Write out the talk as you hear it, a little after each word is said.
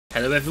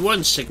Hello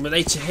everyone, Sigma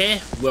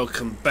here.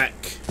 Welcome back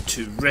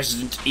to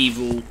Resident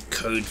Evil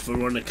Code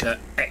Veronica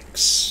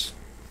X.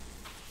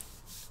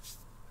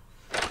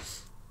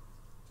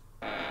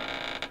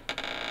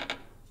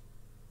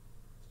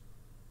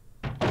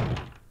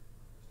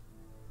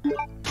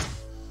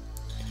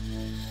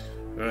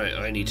 Right,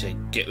 I need to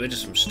get rid of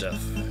some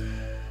stuff.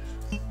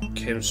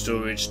 Chem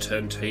storage,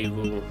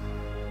 turntable.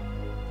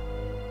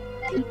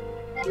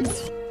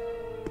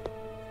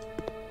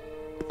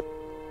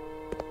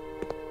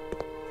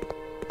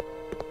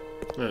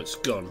 Oh, it's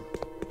gone.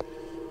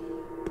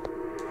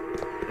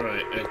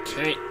 Right,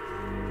 okay.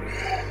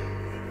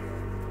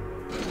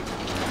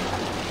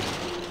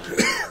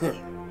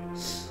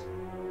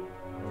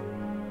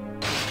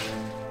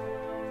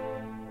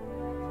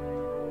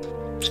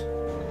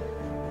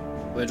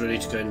 Where do I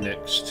need to go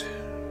next?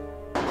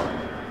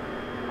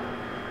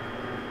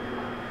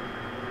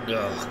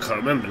 Oh, I can't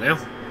remember now.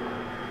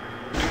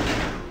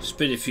 It's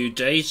been a few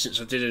days since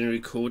I did any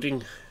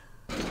recording.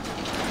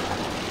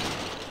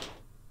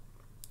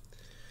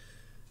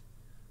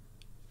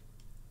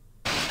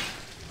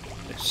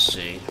 Let's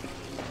see.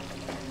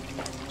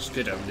 Let's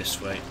go down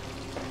this way.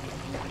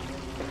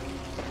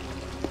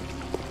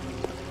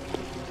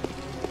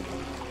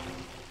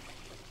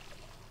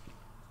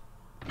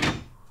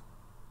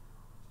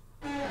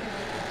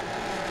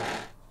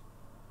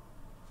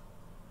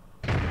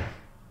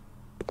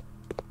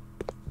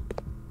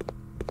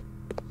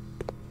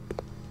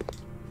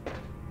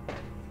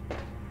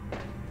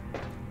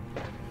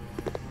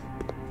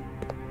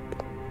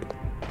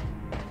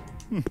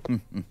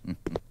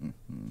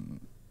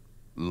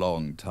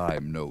 Long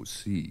time no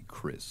see,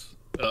 Chris.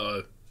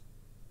 Uh-oh.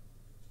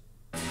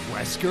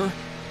 Wesker?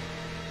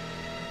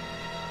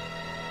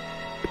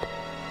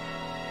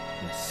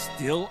 You're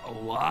still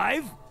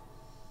alive?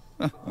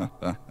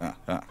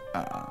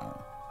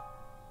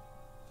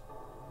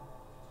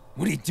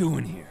 What are you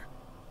doing here?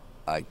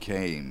 I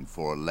came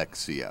for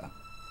Alexia.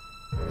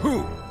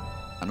 Who?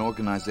 An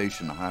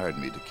organization hired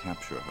me to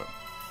capture her.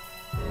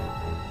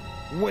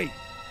 Wait.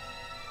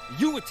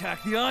 You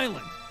attacked the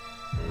island.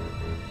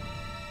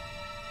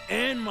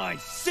 And my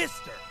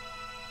sister.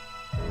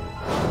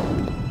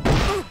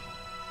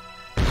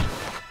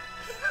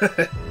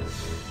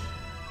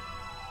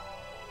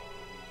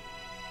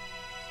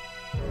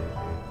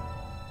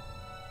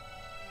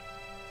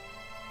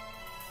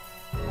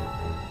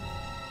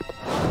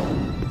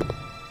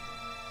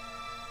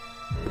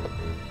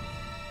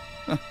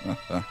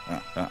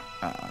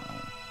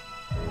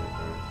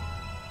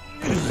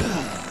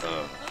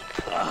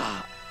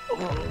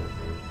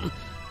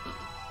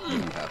 You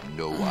have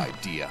no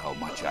idea how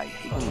much I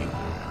hate you.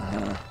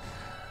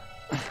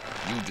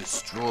 You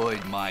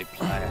destroyed my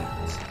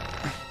plans.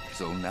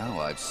 So now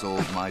I've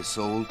sold my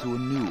soul to a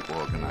new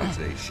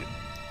organization.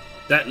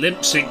 That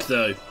limp sync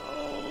though.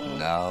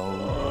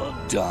 Now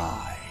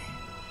die.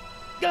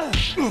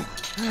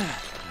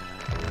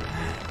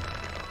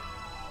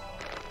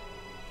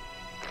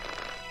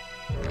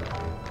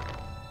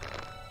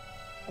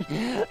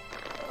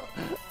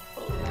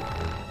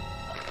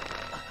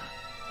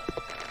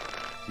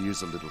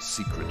 Here's a little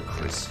secret,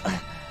 Chris.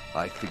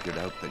 I figured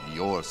out that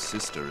your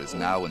sister is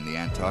now in the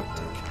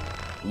Antarctic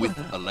with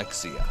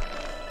Alexia.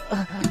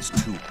 It's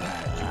too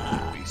bad you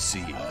won't be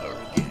seeing her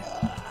again.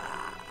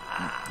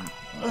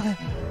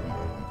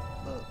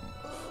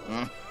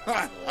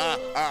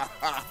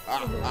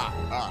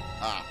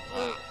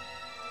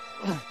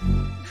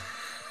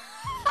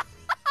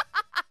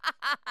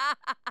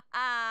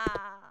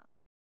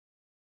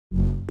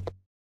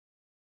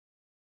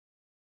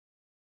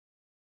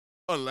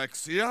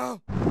 Alexia?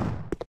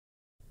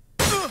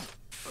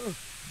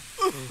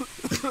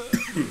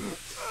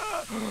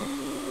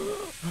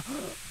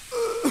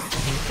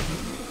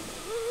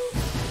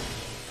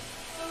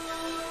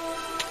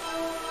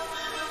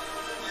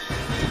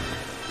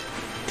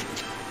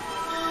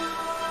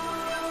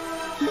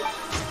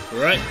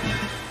 Right.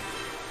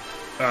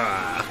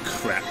 Ah,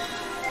 crap.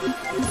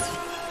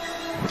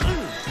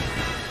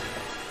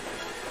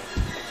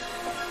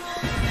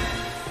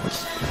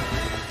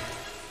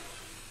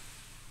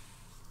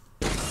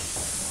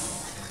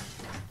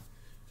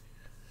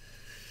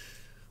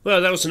 Well,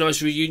 that was a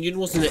nice reunion,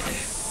 wasn't it?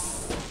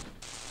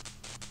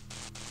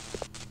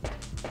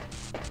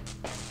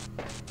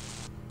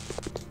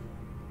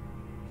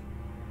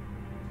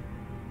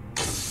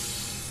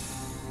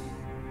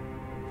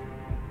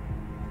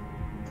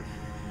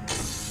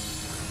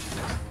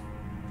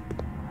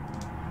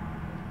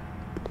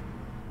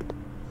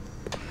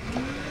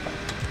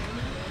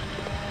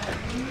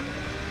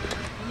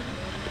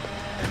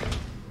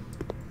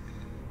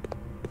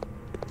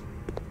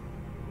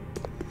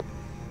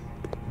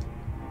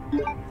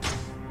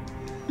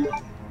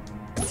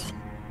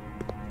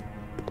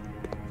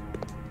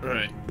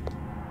 Right.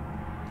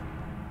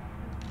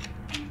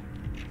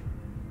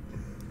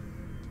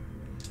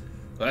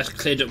 Well, that's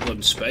cleared up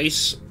one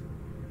space.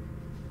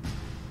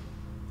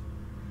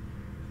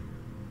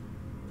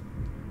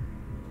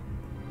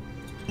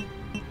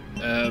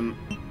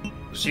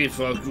 See if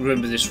I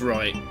remember this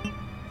right.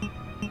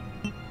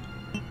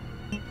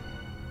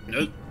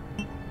 Nope.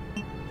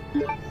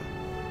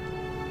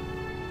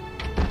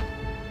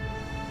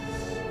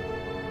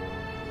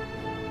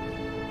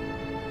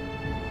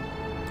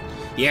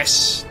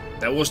 Yes,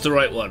 that was the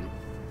right one.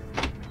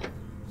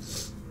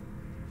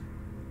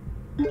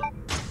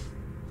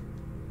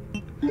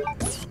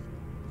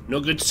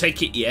 Not going to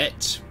take it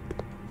yet,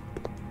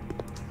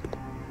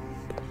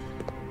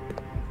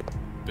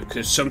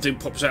 because something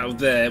pops out of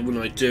there when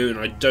I do, and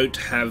I don't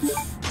have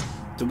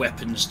the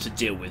weapons to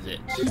deal with it.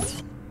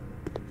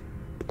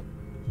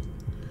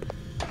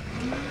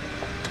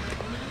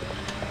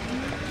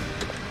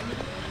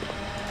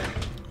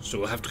 So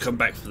we'll have to come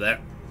back for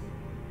that.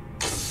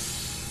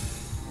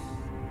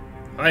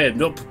 I am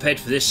not prepared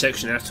for this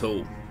section at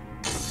all.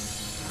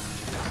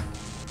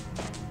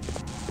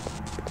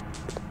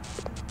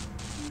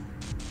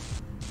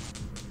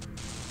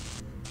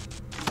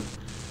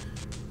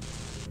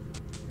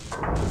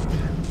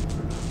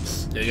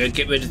 There we go,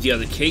 get rid of the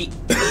other key.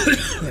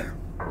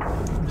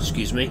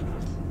 Excuse me.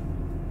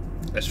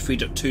 That's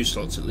freed up 2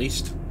 slots at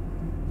least.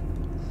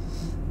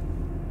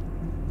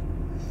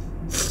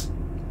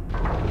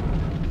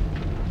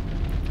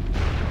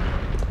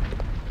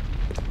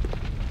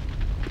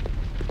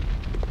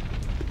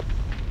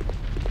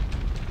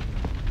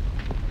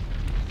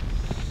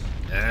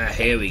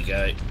 Here we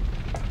go.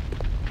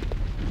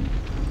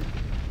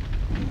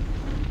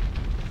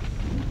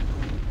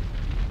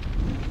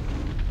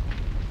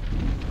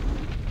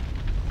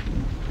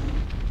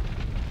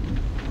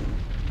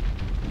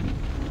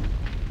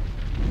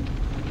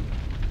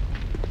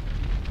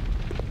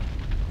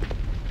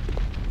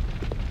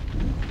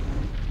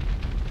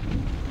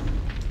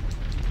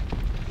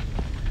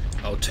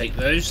 I'll take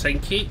those,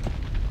 thank you.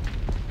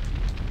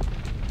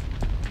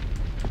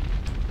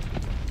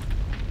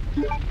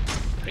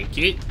 Thank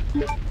you.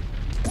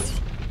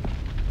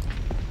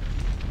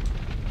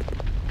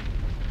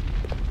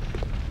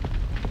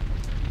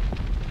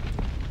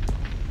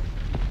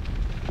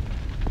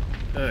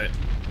 Alright,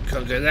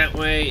 can't go that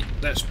way,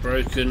 that's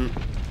broken.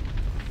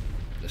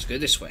 Let's go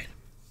this way.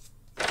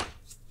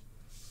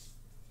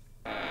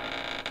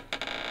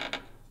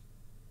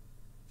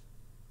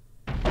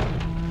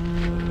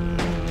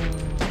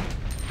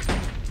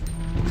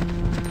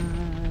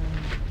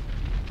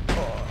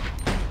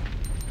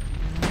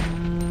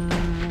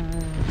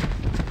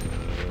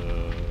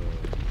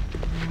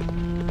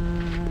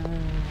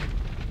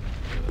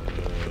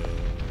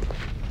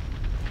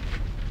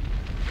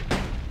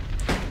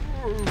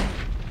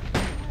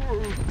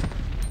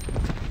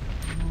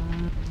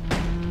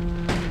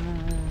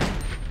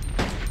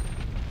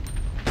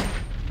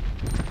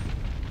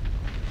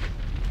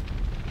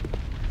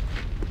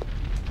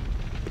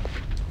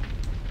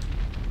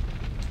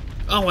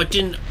 Oh, I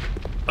didn't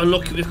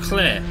unlock it with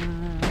Claire.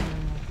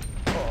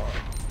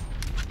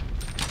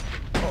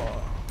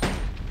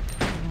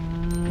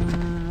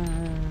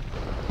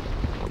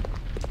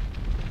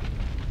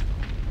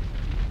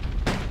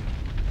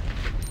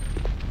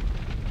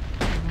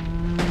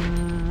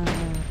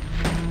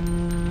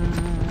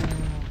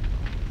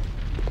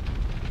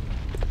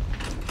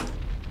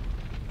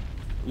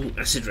 Ooh,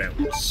 acid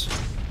rounds.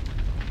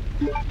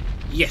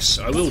 Yes,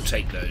 I will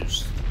take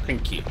those.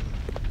 Thank you.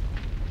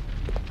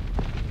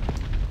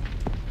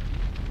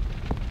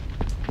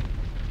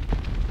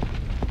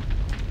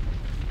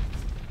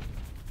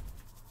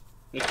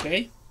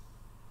 Okay.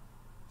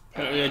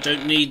 Apparently I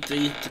don't need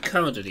the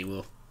card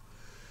anymore.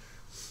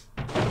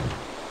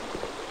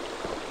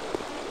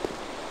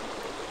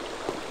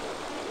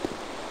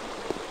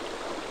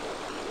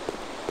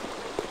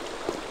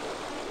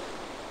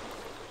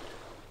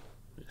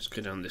 Let's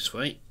go down this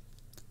way.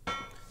 Then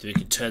we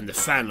can turn the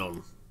fan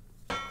on.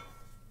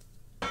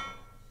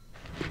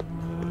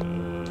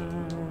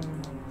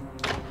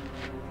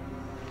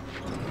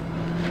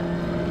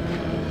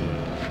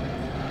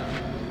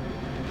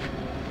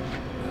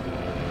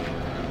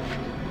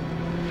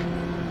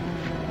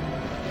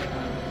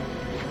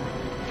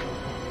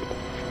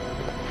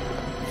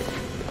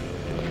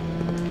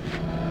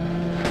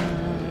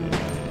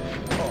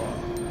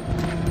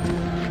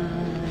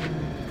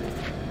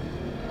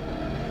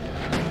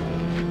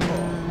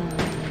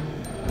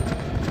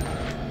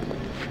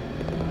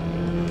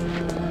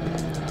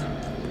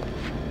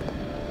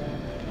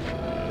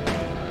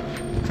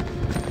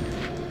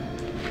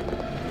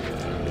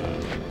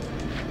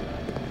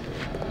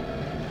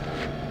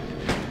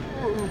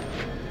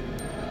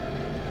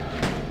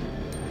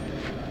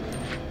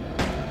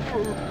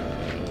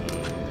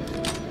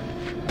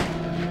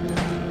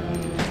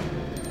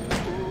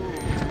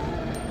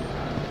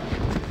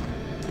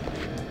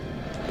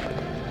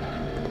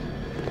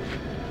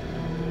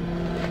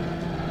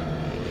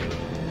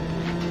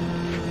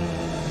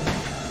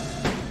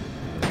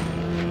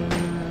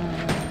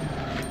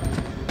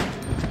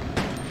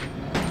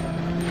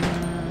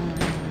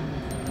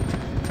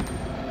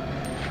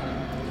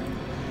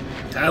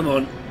 Come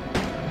on.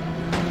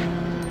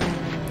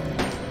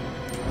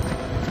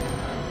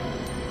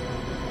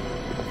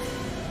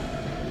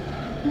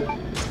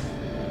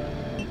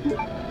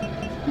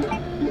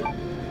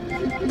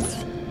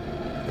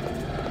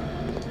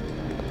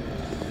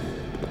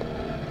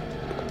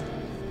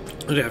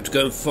 gonna have to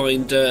go and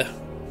find a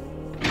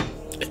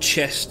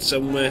chest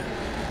somewhere.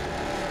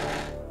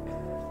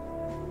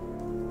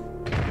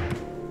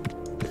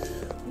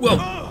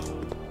 Whoa!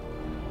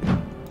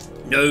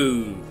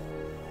 No!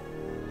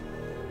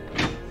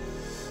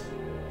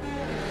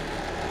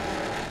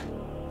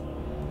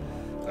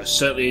 I'm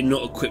certainly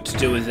not equipped to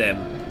deal with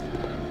them.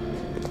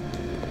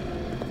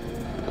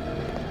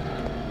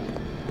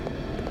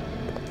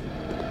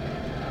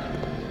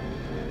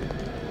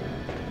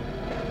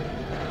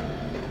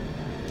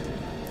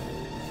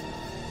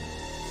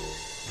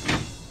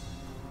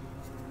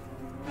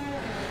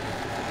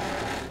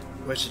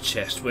 Where's the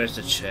chest? Where's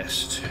the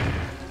chest?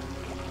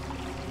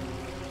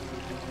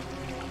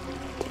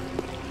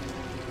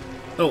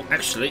 Oh,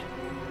 actually.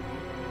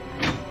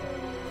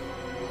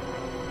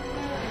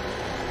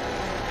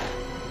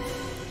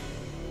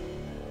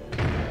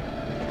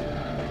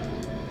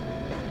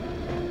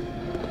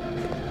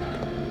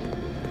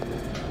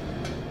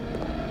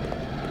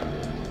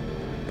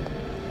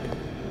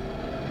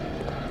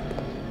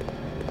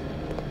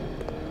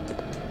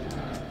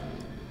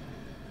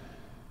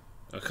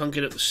 I can't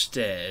get up the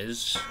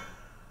stairs.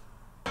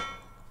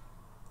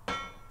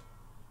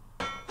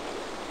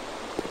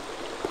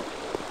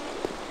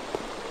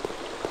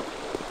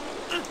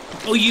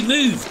 Oh, you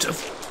moved!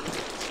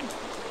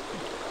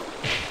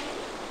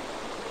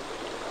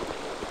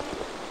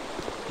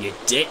 You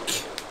dick.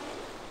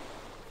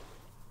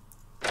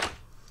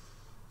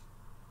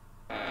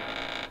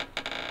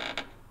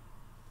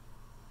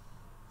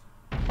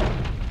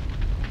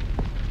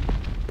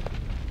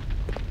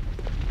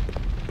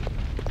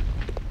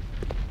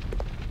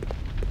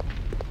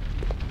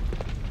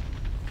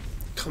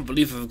 Can't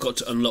believe I've got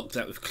to unlock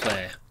that with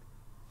Claire.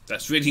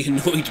 That's really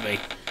annoyed me.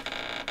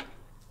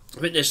 I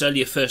think there's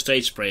only a first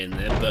aid spray in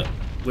there, but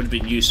would have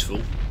been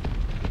useful.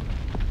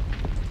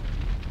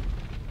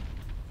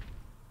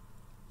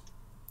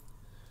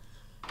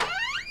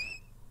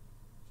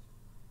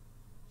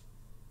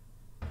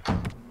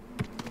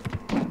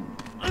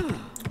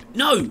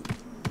 No!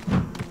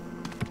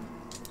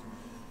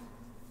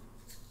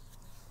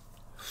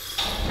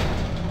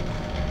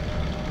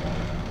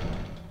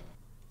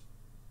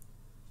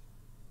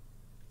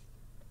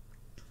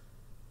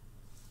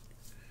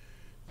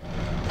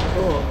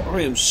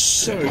 I am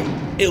so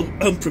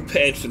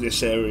unprepared for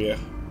this area.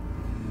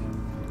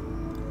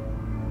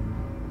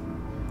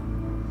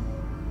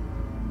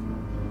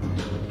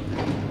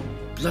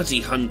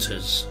 Bloody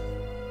hunters.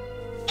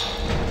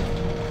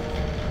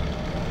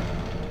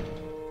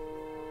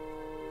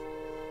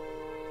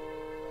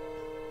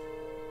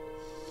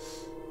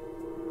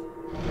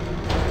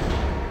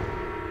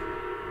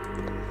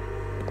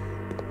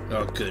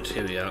 Oh good,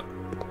 here we are.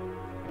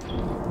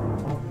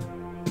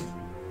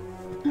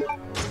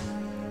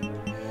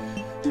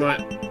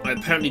 Right, I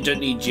apparently don't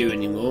need you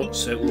anymore,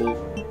 so we'll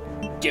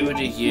get rid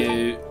of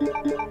you,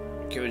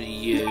 get rid of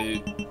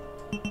you.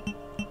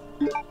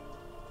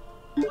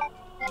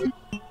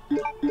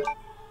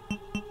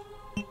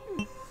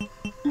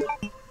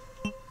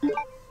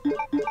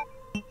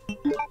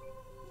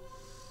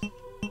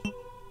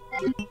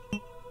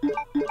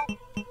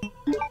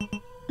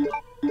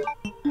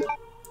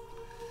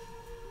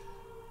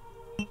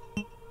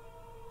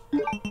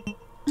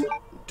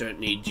 Don't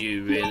need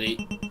you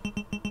really.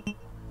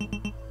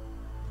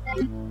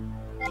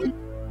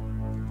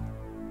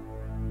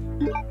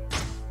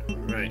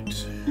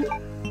 Right.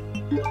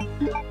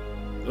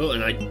 Oh,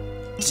 and I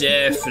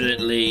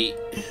definitely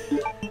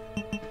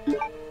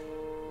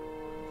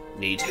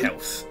need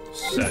health,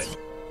 so.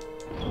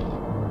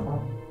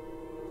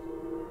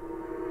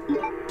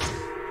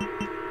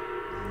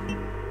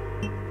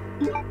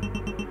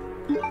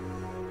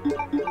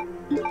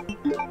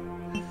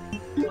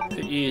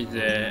 Put you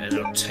there, and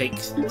I'll take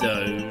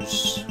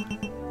those.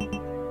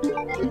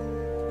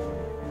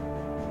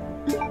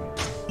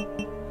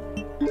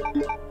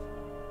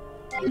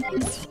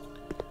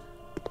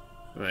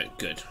 Right,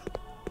 good.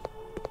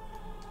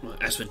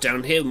 Right, as we're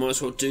down here, we might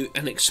as well do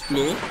an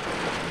explore.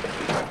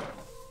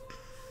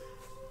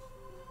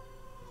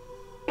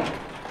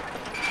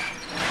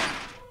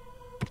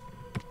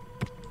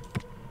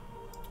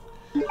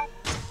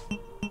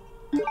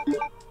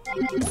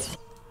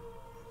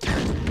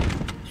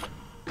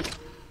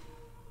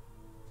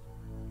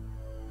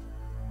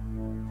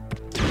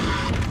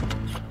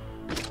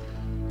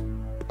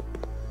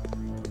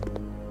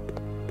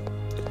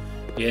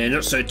 Yeah,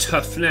 not so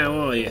tough now,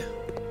 are you?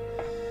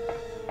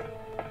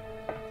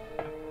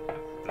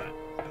 Right.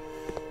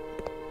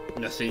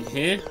 Nothing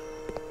here.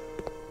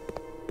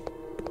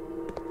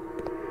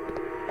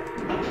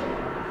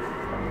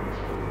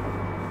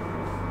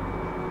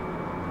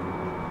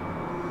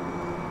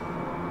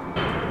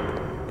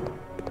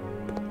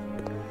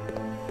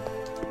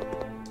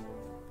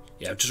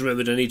 Yeah, I've just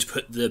remembered I need to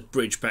put the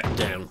bridge back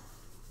down.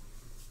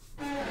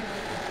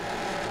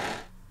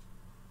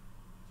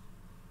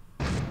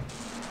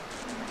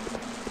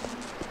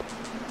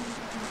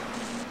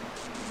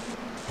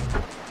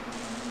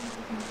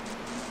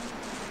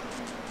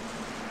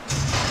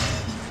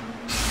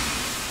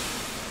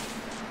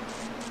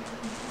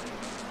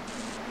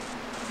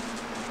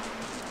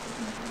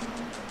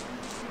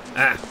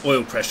 Ah,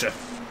 oil pressure.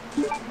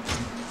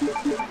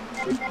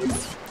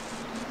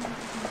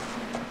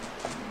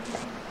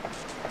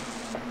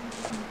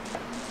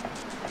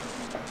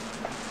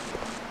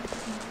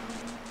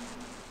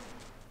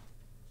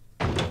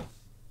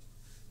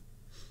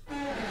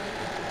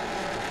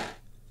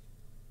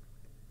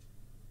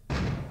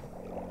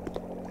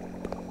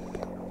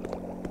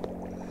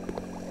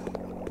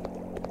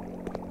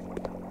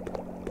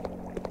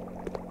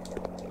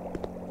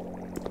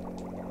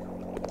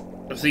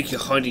 I think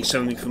you're hiding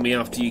something from me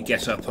after you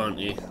get up, aren't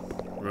you?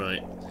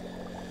 Right.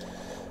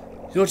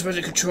 The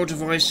automatic control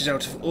device is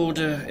out of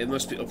order. It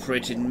must be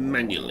operated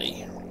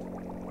manually.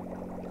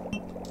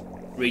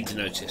 Read the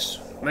notice.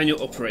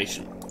 Manual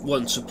operation.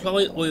 1.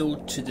 Supply oil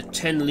to the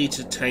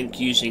 10-litre tank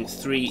using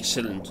 3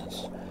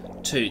 cylinders.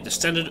 2. The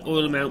standard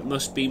oil amount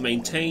must be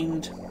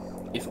maintained.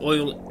 If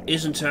oil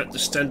isn't at the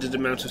standard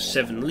amount of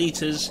 7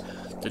 litres,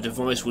 the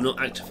device will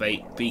not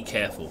activate. Be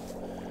careful.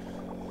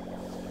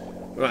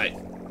 Right.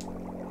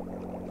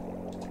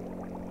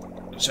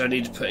 So I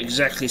need to put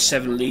exactly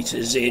 7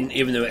 litres in,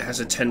 even though it has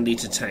a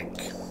 10-litre tank.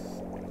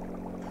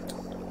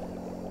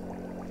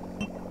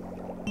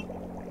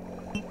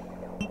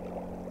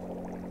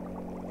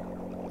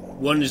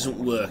 One isn't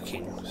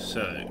working,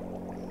 so...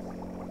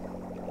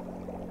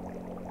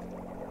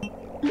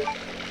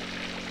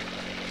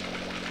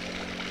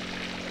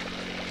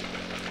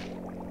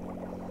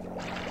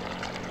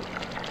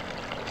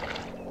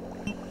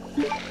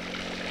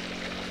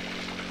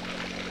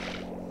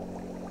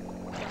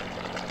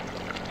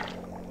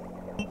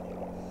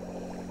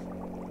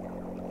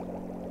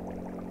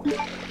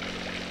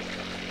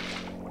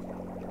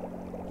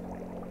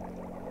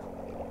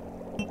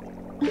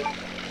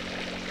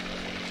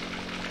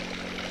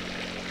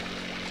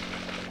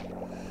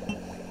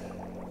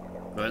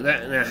 Right,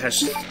 that now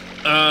has...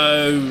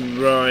 Oh,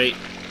 right.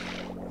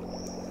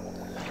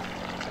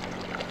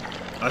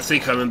 I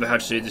think I remember how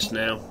to do this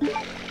now.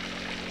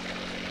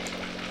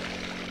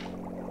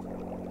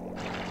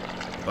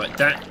 Right,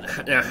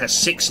 that now has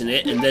 6 in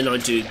it, and then I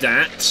do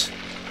that,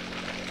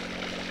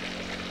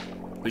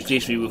 which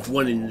leaves me with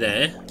 1 in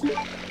there.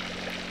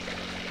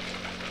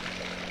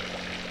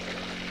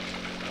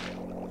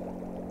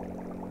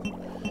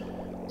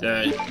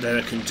 Then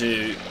I can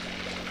do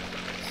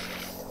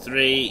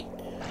 3,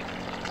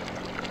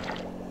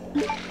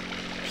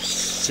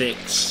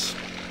 6,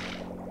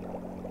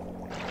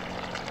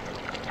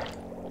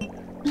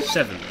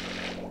 7.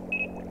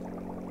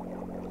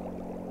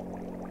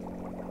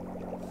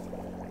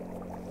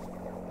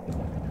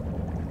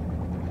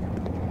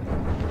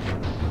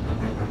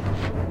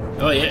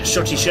 Oh yeah,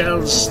 shotty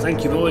shells.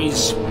 Thank you,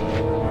 boys.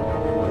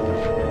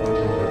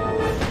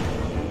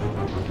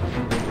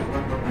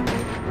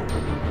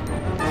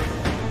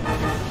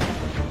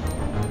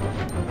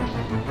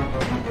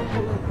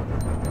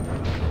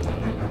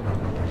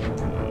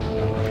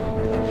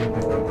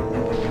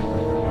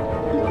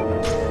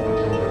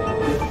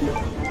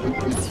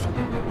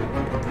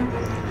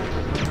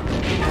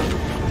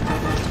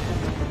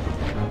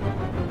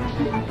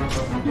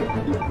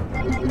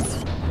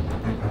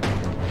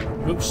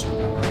 Oops.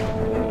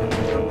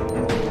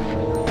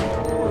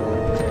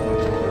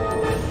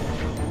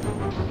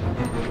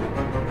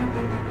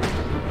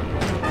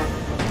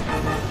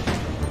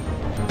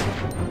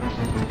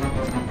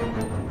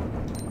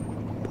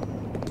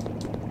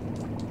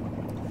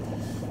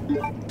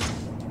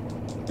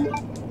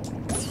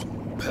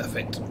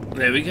 Perfect.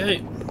 There we go.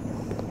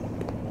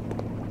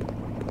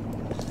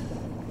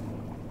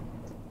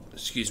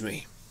 Excuse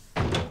me.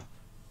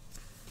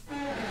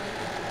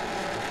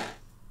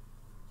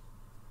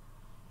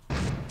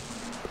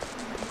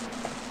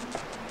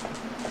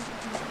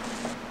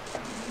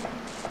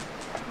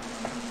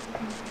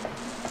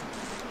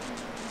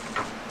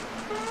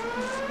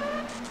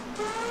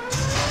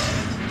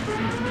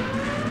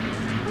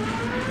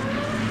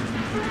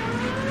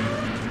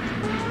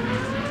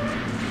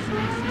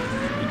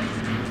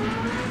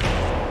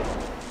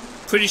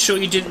 Pretty sure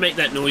you didn't make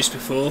that noise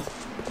before.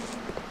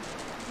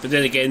 But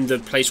then again, the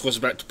place was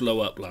about to blow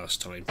up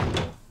last time.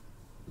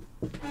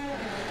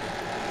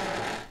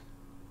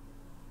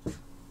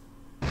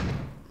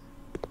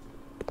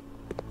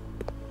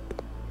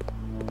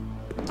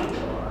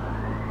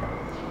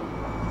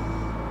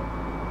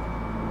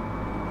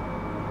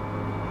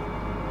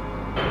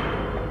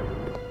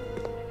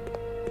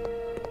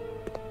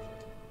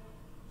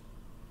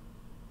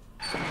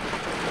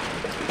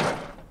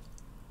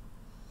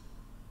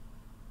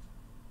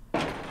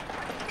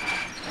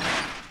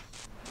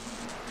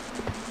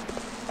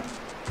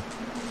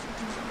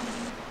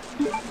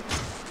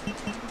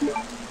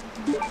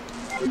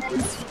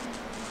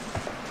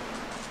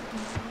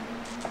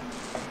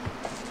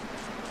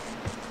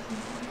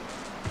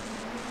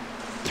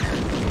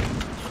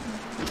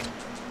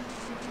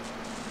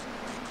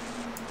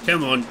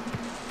 Come on.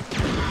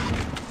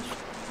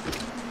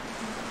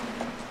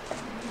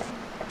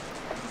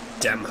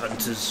 Damn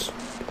hunters.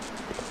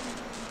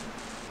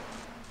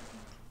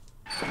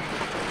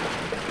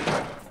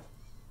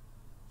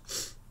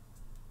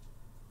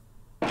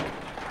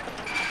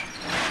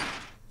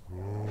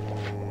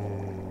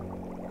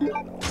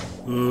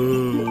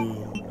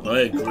 I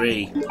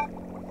agree.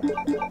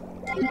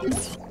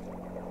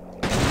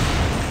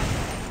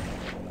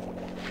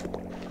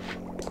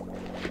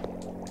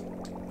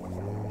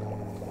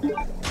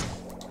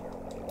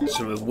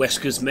 Some of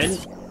Wesker's men.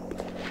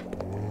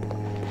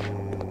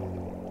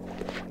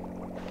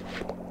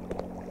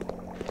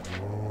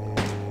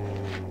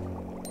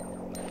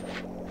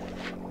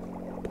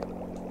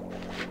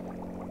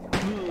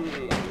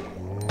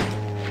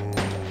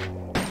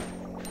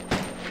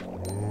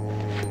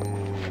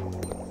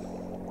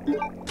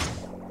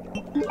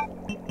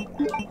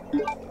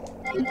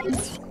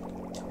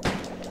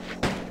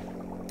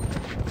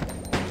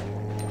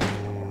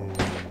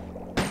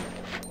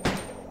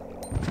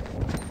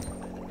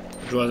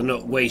 I'd rather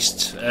not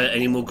waste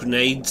any more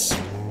grenades.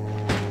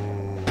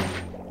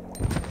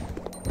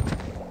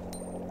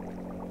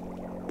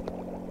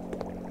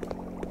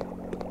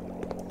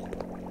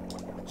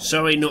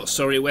 Sorry, not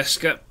sorry,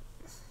 Wesker.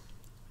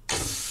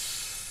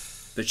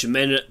 But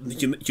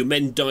your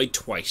men died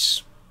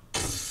twice.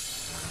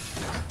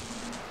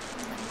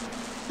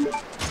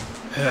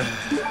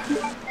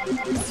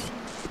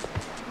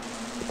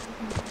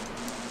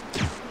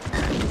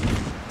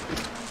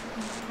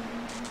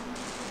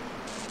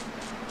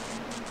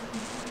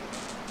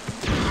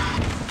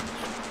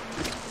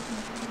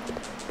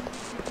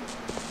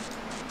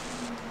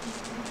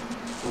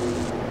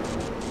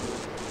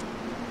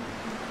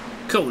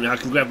 Cool, now I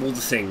can grab all the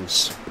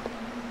things.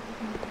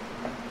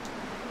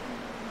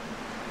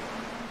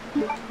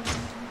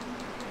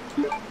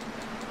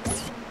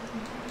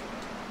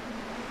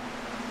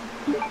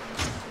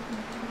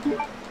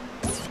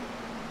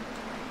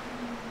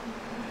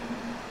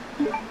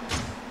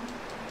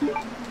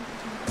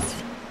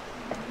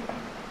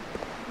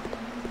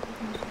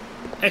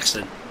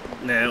 Excellent.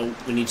 Now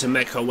we need to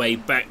make our way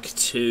back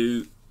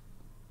to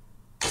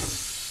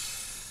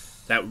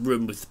that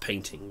room with the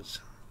paintings.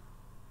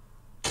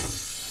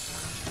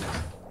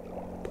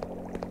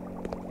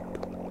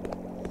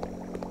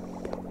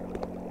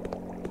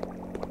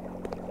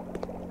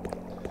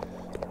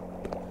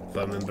 If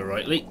I remember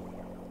rightly.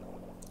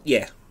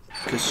 Yeah,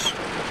 because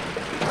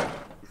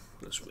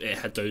it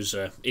had those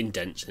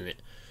indents in it.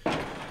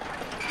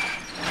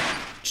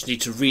 Just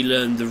need to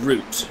relearn the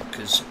route,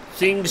 because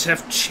things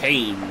have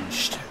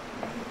changed.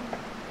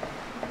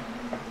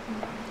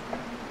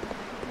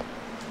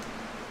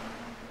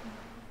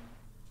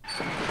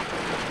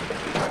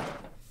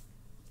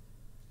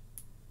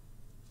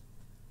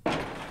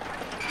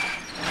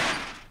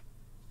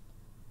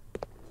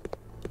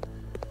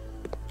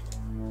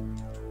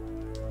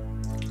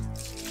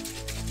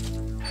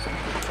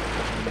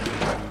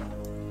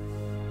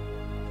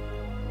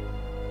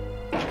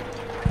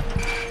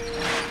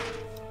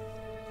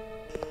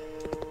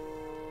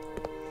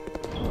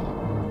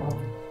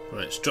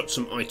 Let's drop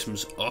some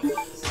items off.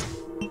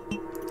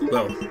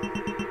 Well,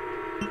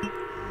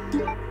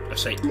 I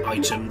say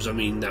items, I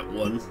mean that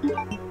one.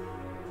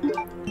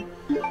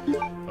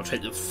 I'll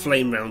take the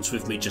flame rounds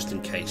with me just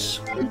in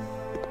case.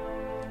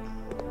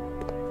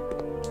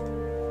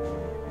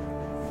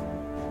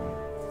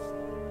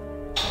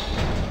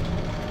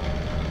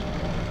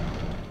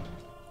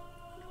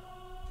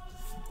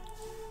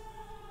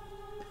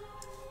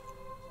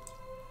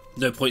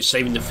 No point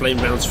saving the flame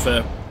rounds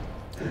for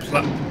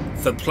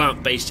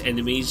plant-based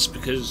enemies,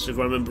 because if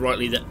I remember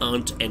rightly, there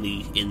aren't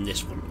any in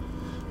this one.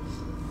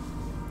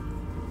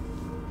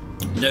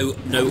 No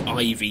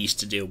IVs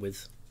to deal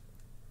with.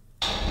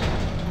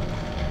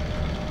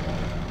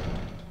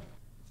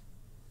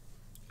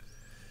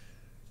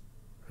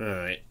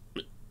 Alright.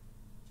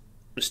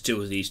 Let's deal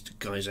with these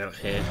guys out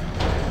here.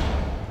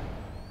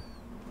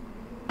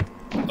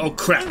 Oh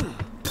crap!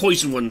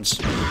 Poison ones!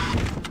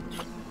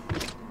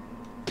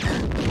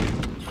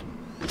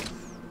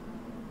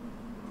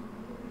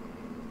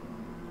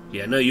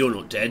 Yeah, no, you're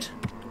not dead.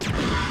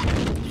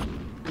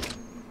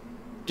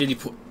 Did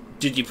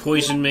you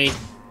poison me?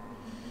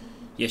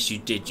 Yes, you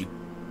did, you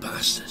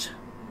bastard.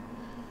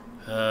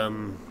 I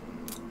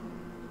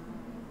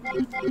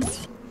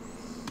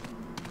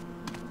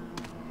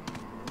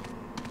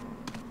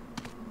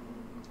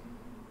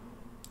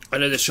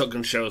know the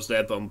shotgun shell's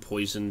there, but I'm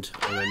poisoned,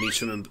 and I need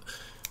to remember.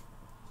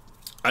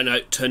 I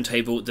know,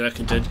 turntable that I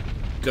can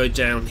go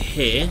down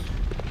here.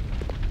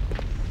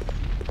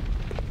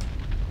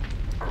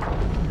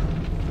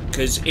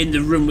 Because in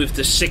the room with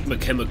the Sigma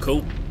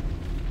chemical,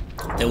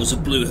 there was a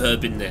blue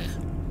herb in there.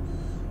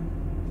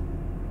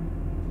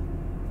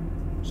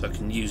 So I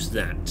can use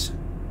that.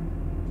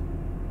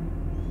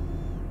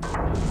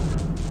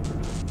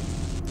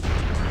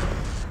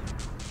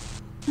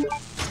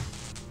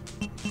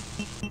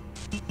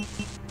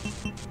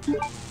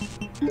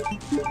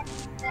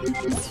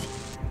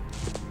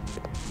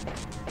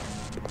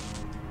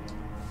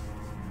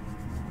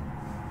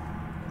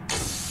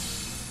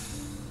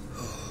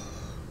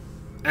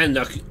 And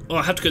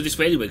I have to go this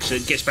way anyway, because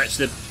it gets back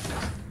to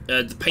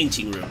the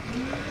painting room.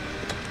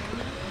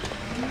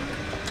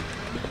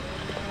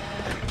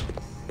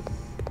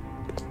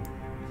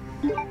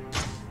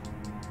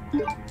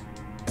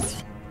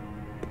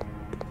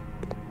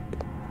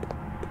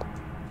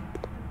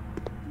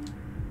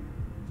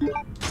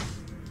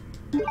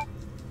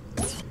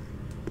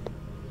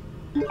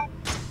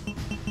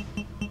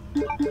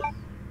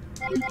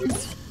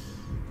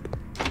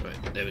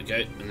 Right, there we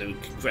go, and then we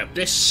can grab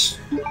this.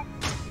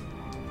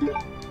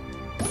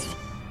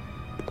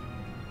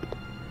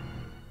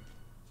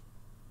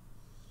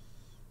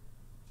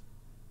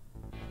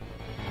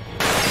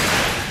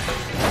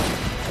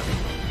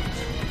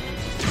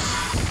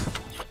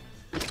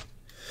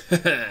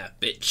 Haha,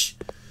 bitch.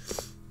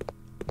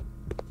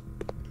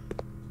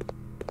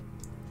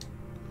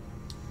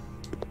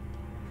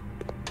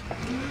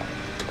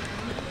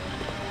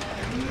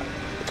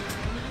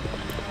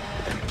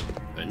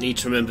 I need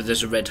to remember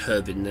there's a red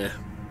herb in there.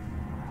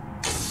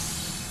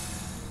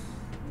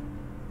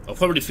 I'll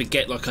probably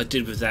forget like I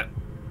did with that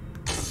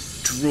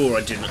drawer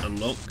I didn't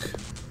unlock.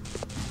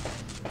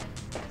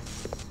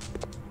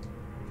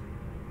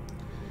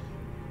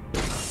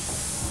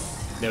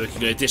 Now we can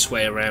go this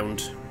way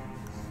around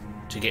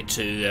to get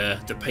to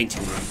the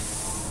painting room.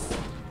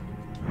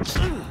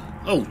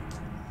 Oh!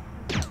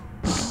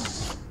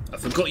 I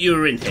forgot you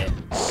were in here.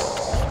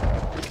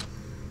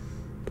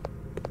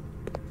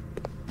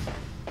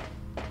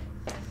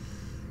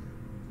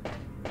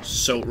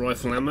 Assault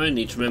rifle ammo,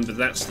 need to remember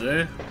that's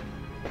there.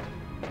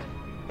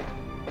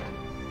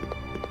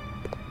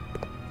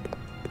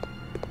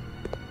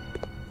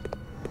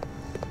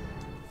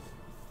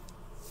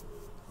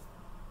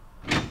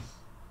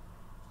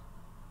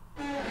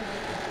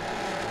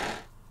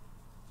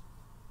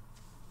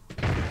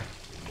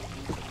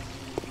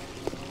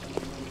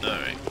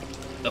 Alright,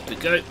 up we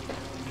go.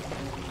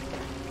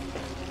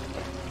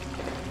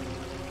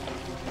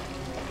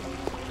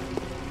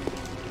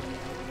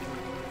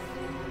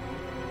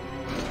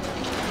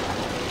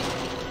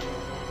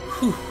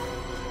 Whew.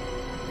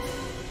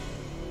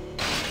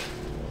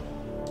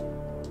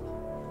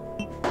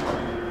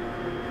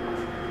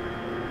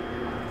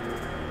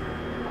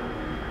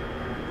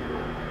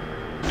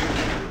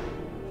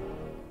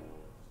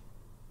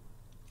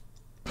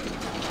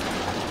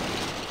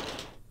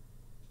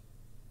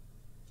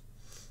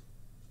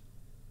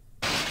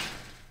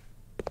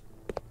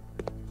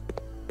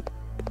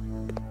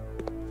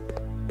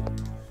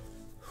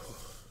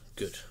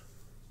 Good.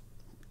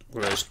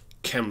 One of those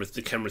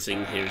the camera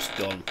thing here is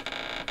gone.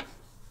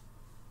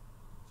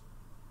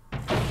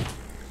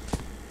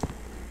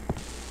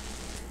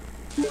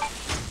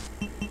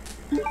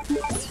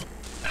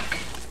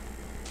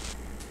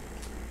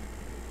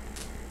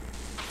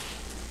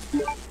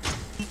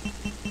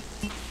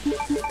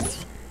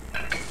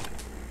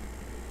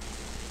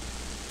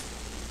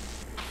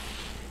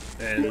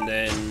 And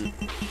then...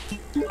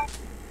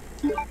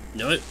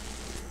 no.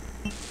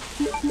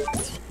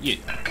 You.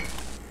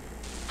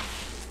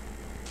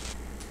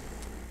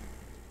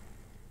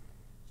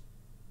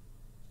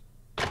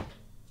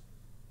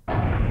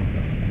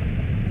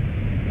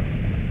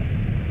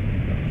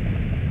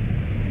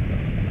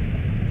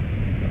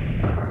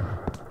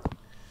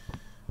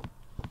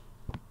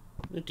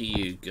 What do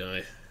you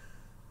go?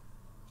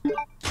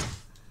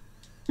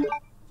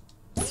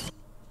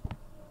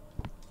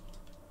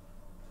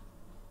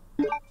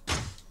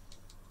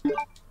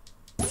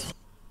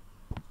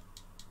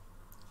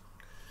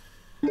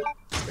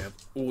 Grab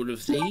all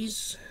of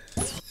these.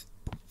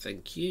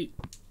 Thank you.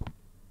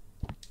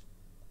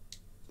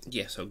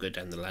 Yes, I'll go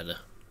down the ladder.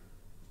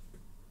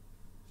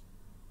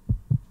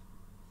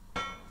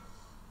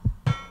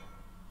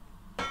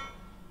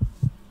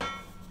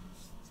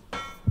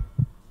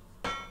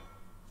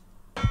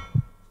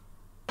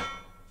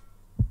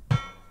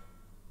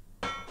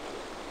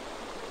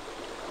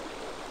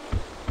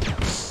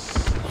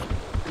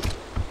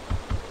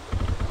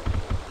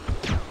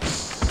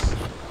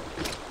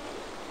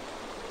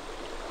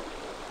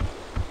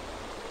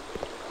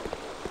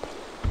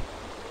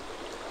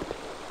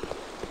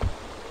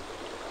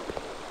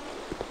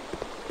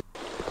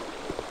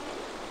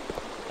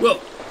 Well,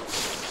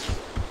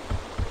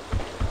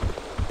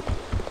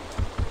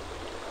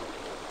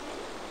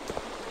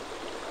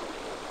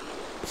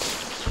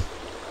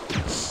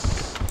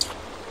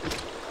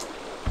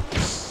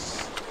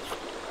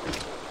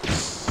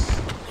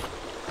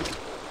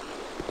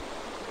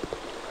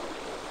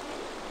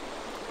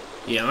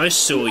 yeah, I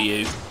saw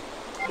you.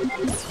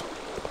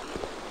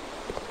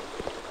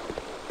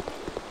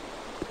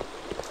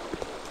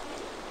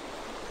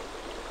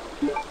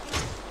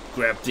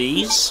 Grab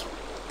these.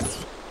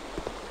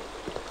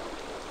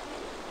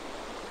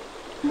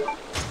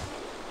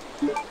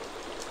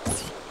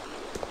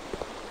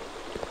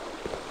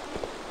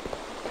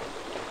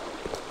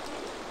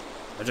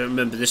 I don't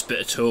remember this bit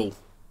at all.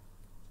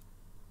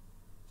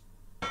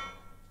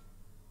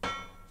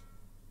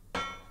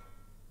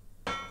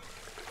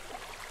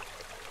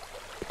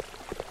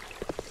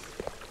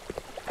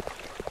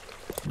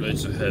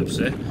 Loads of herbs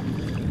there.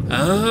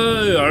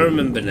 Oh, I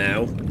remember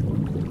now.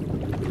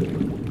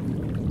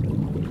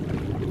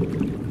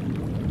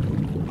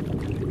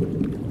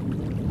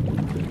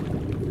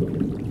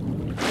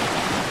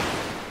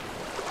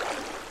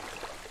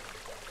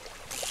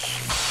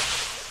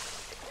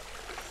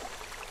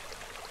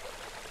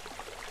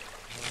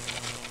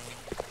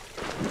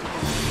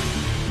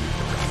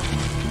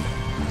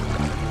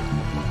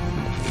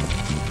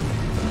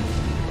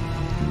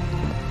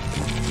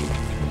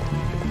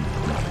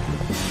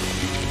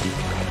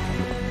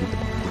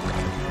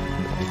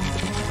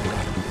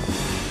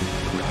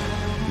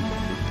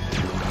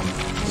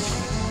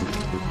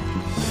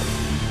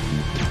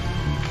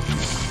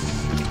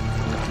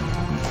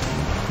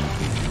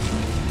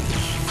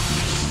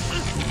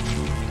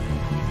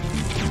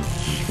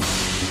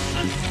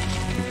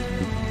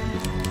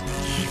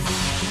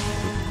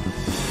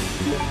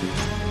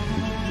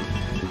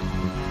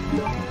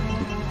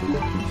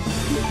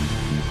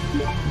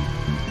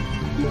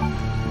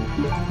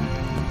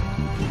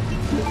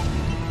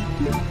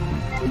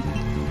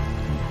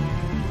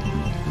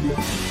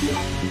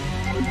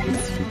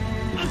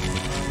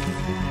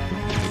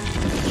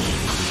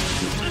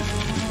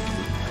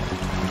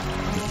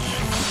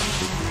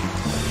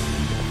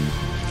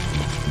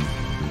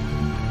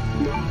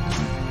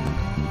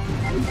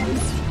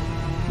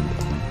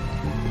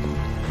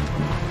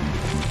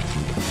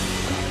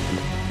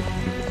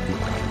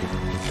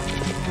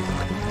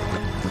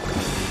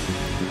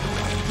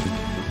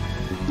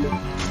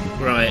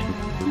 Right.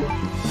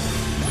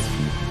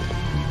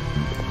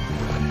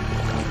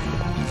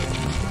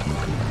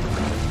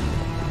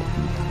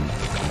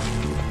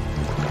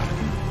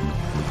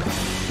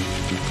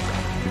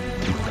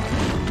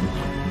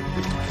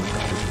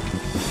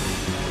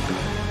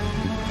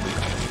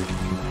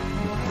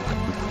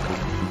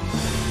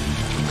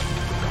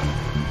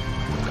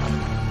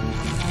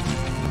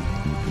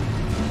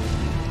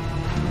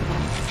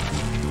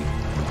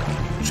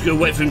 Just gonna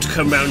wait for him to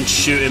come round and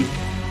shoot him.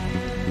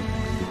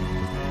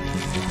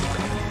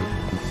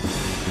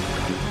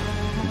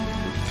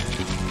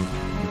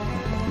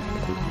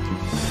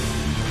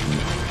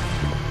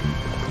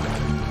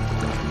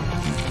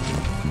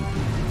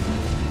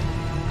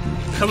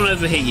 Come on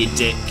over here, you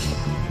dick.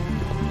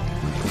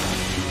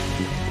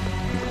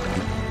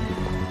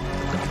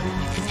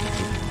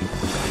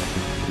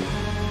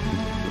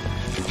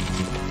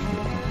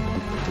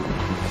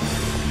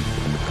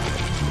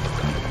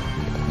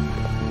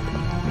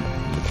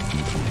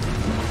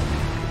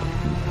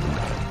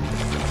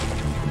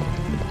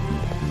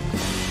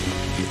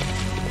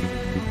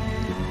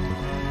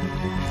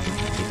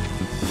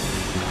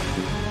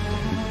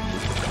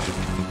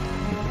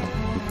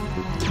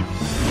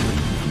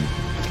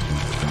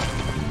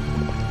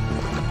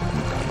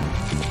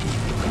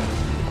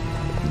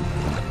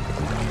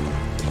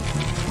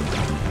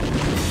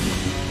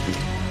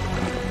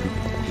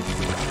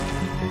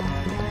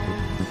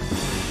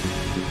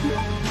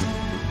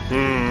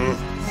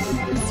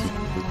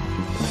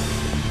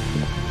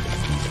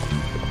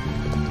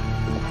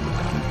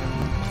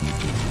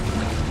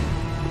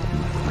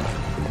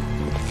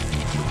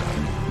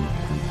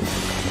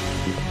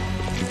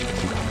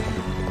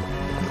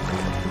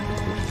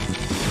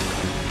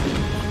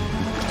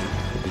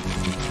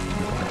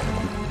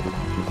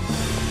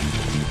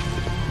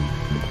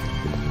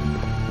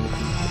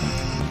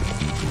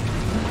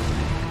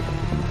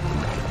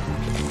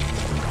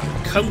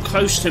 Come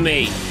close to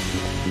me.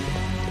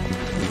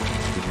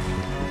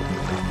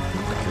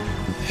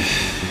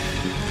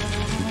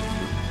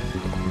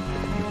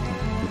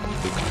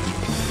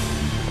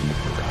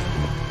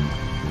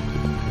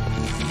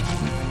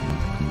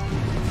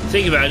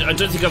 Think about it, I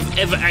don't think I've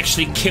ever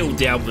actually killed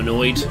the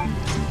Albinoid.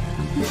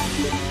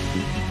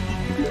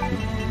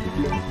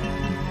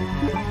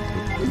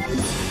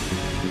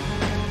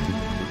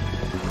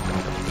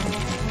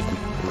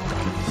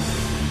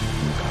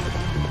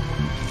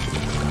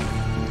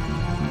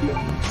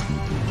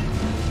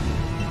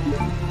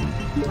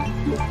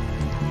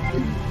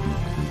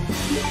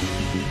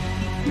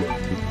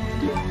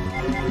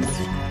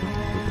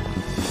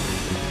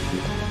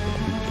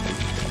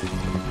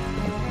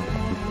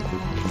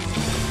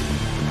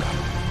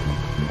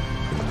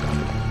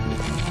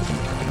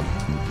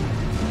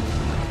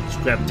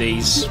 Grab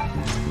these.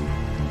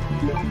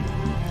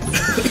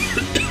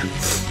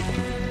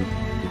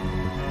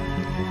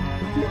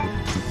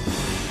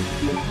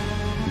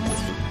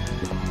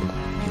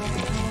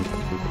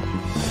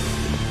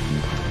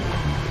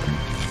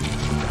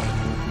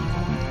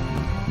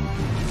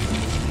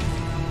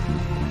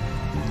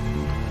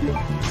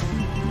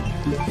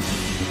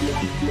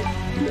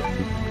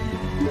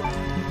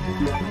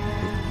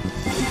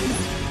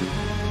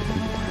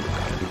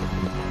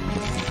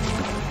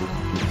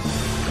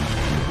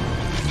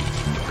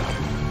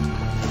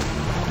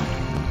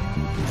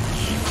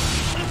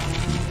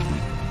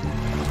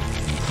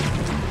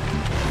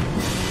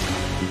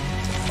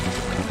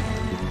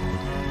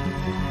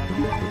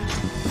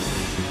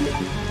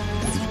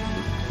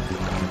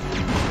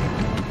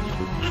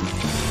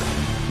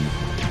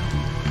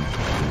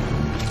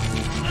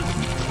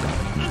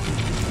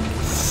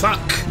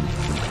 Fuck!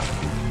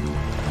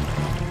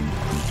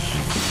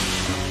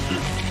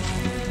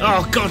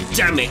 Oh, god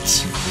damn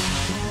it!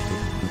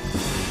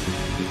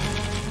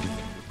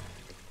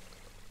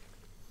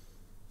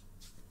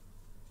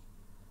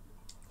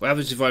 What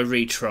happens if I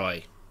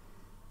retry?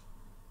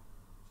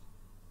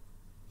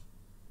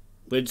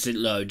 Where does it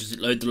load? Does it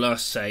load the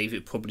last save?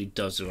 It probably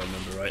does, if I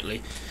remember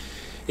rightly.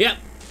 Yep.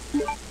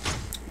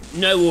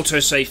 No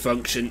autosave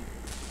function.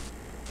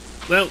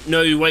 Well,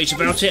 no ways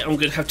about it. I'm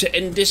going to have to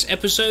end this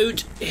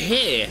episode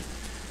here.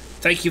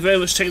 Thank you very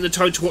much for taking the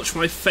time to watch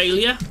my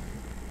failure.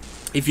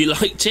 If you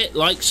liked it,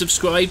 like,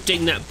 subscribe,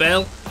 ding that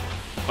bell.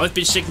 I've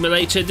been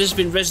Sigmalator. This has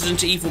been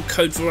Resident Evil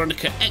Code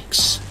Veronica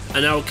X,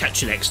 and I'll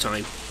catch you next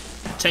time.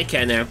 Take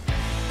care now.